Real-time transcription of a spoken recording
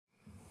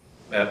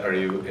Matt, are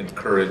you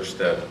encouraged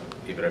that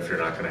even if you're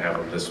not going to have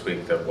him this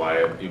week, that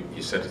Wyatt,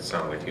 you said it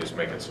sounded like he was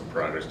making some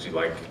progress. Do you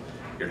like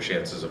your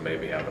chances of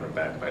maybe having him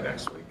back by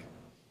next week?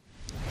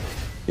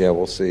 Yeah,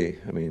 we'll see.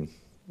 I mean,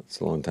 it's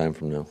a long time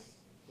from now.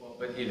 Well,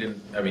 but you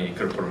didn't, I mean, you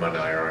could have put him on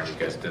IR and you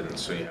guys didn't,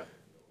 so yeah.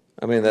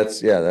 I mean,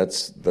 that's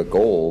the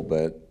goal,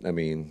 but I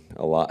mean,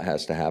 a lot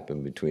has to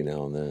happen between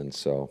now and then.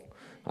 So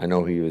I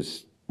know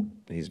he's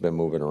been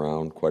moving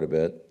around quite a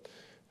bit.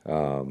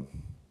 I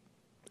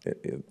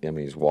mean,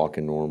 he's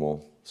walking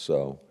normal,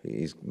 so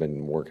he's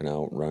been working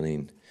out,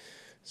 running.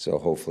 So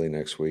hopefully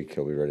next week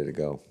he'll be ready to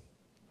go.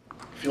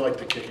 I feel like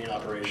the kicking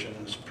operation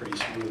is pretty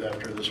smooth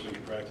after this week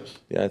of practice.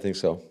 Yeah, I think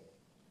so.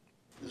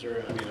 Is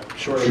there, I mean, I'm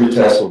sure True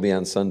test will be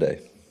on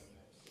Sunday.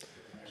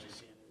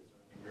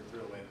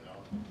 Real way to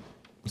know.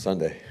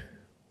 Sunday.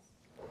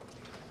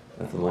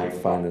 Nothing like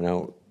finding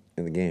out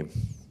in the game.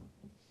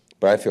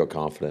 But I feel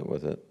confident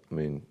with it. I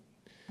mean,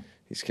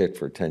 he's kicked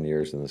for 10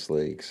 years in this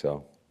league,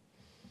 so.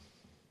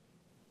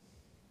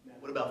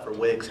 What about for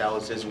Wicks? How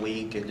was his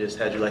week, and just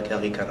how'd you like how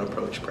he kind of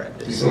approached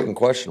practice? He's looking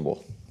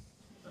questionable.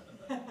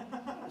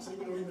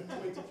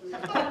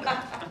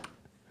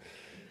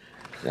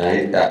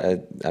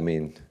 I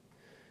mean,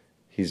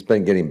 he's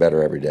been getting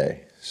better every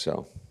day,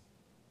 so.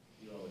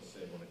 You always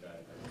say when a guy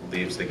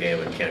leaves the game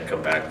and can't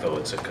come back, though,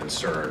 it's a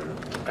concern.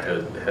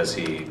 Has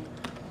he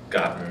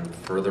gotten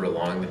further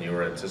along than you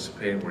were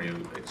anticipating? Were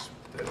you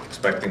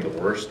expecting the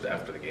worst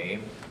after the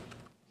game?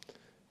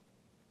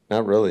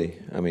 Not really.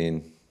 I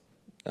mean,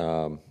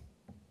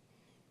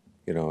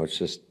 it's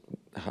just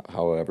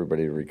how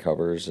everybody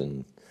recovers,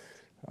 and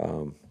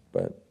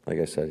but like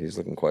I said, he's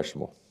looking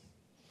questionable.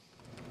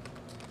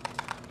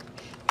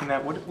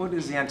 Matt, what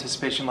is the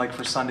anticipation like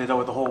for Sunday, though,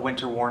 with the whole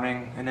winter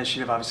warning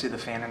initiative? Obviously, the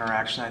fan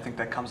interaction, I think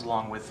that comes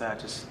along with that,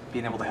 just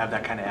being able to have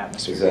that kind of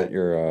atmosphere. Is that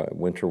your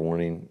winter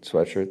warning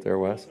sweatshirt there,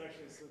 Wes?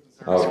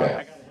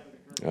 Okay.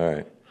 All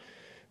right.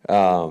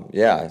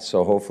 Yeah,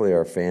 so hopefully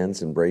our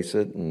fans embrace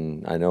it,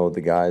 and I know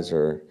the guys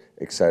are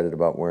excited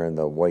about wearing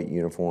the white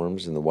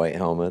uniforms and the white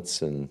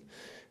helmets, and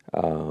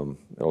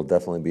it'll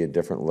definitely be a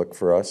different look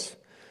for us.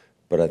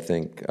 But I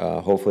think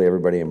hopefully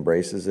everybody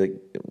embraces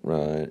it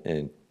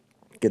and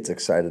gets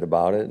excited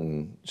about it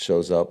and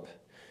shows up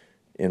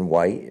in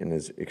white and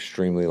is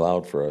extremely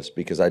loud for us,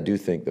 because I do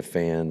think the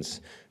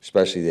fans,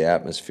 especially the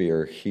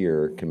atmosphere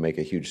here, can make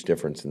a huge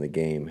difference in the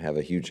game, have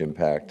a huge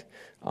impact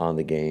on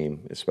the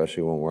game,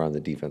 especially when we're on the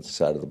defensive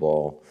side of the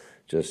ball.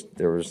 Just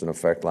there was an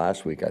effect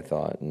last week, I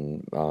thought,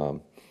 and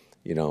all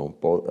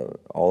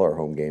our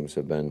home games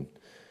have been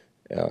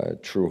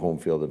true home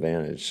field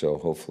advantage. So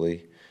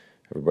hopefully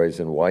everybody's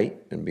in white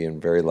and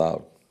being very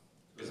loud.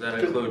 Does that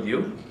include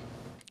you?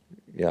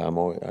 Yeah,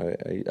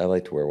 I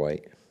like to wear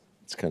white.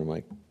 It's kind of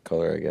my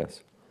color, I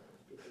guess.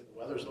 The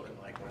weather's looking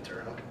like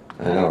winter, huh?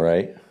 I know,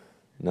 right?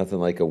 Nothing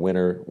like a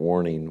winter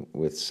warning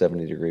with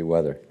 70-degree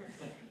weather.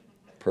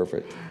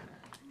 Perfect.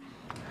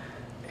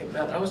 Hey,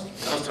 Matt, I was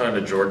talking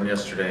to Jordan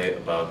yesterday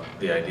about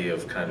the idea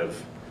of kind of,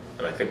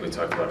 and I think we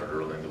talked about it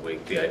early in the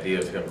week, the idea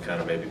of him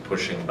kind of maybe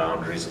pushing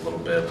boundaries a little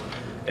bit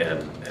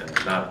and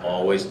not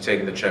always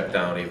taking the check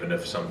down, even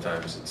if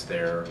sometimes it's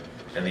there,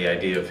 and the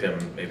idea of him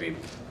maybe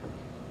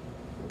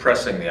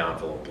pressing the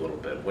envelope a little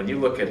bit. When you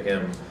look at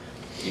him,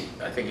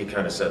 I think he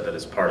kind of said that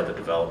as part of the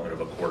development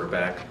of a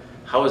quarterback.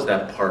 How is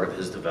that part of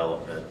his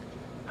development?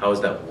 How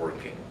is that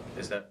working?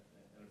 Is that,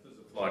 if this is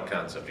a flawed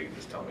concept, you can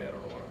just tell me. I don't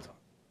know what I'm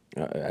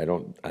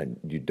talking.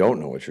 You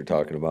don't know what you're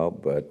talking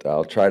about, but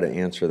I'll try to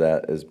answer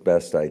that as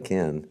best I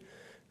can.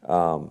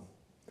 I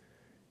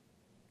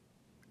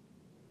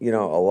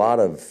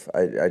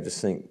just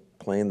think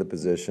playing the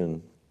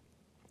position,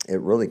 it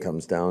really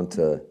comes down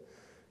to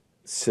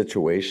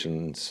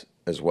situations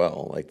as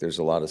well. Like there's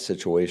a lot of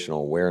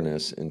situational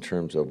awareness in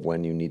terms of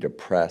when you need to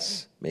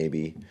press,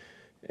 maybe.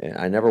 And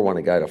I never want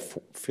a guy to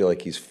feel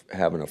like he's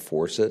having to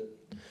force it,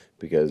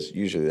 because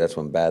usually that's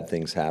when bad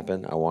things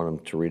happen. I want him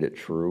to read it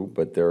true,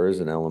 but there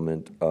is an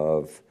element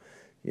of,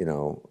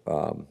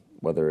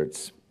 whether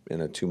it's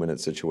in a 2-minute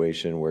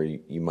situation where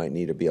you might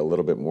need to be a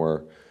little bit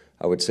more,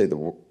 I would say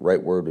the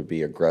right word would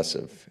be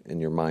aggressive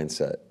in your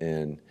mindset.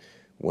 And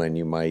when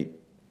you might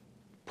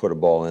put a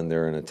ball in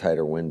there in a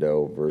tighter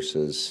window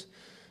versus,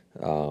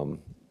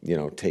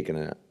 taking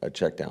a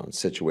check down.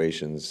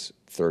 Situations,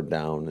 third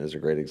down is a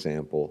great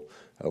example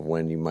of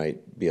when you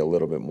might be a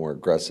little bit more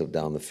aggressive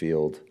down the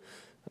field.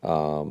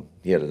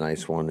 He had a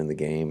nice one in the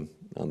game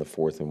on the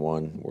 4th and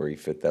 1 where he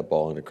fit that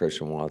ball into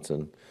Christian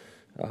Watson.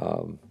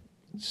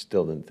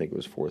 Still didn't think it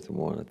was 4th and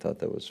 1. I thought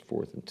that was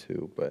 4th and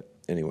 2. But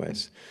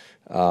anyways,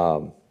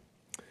 but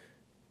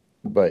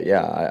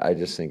yeah, I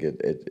just think it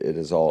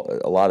is a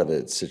lot of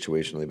it's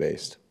situationally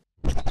based.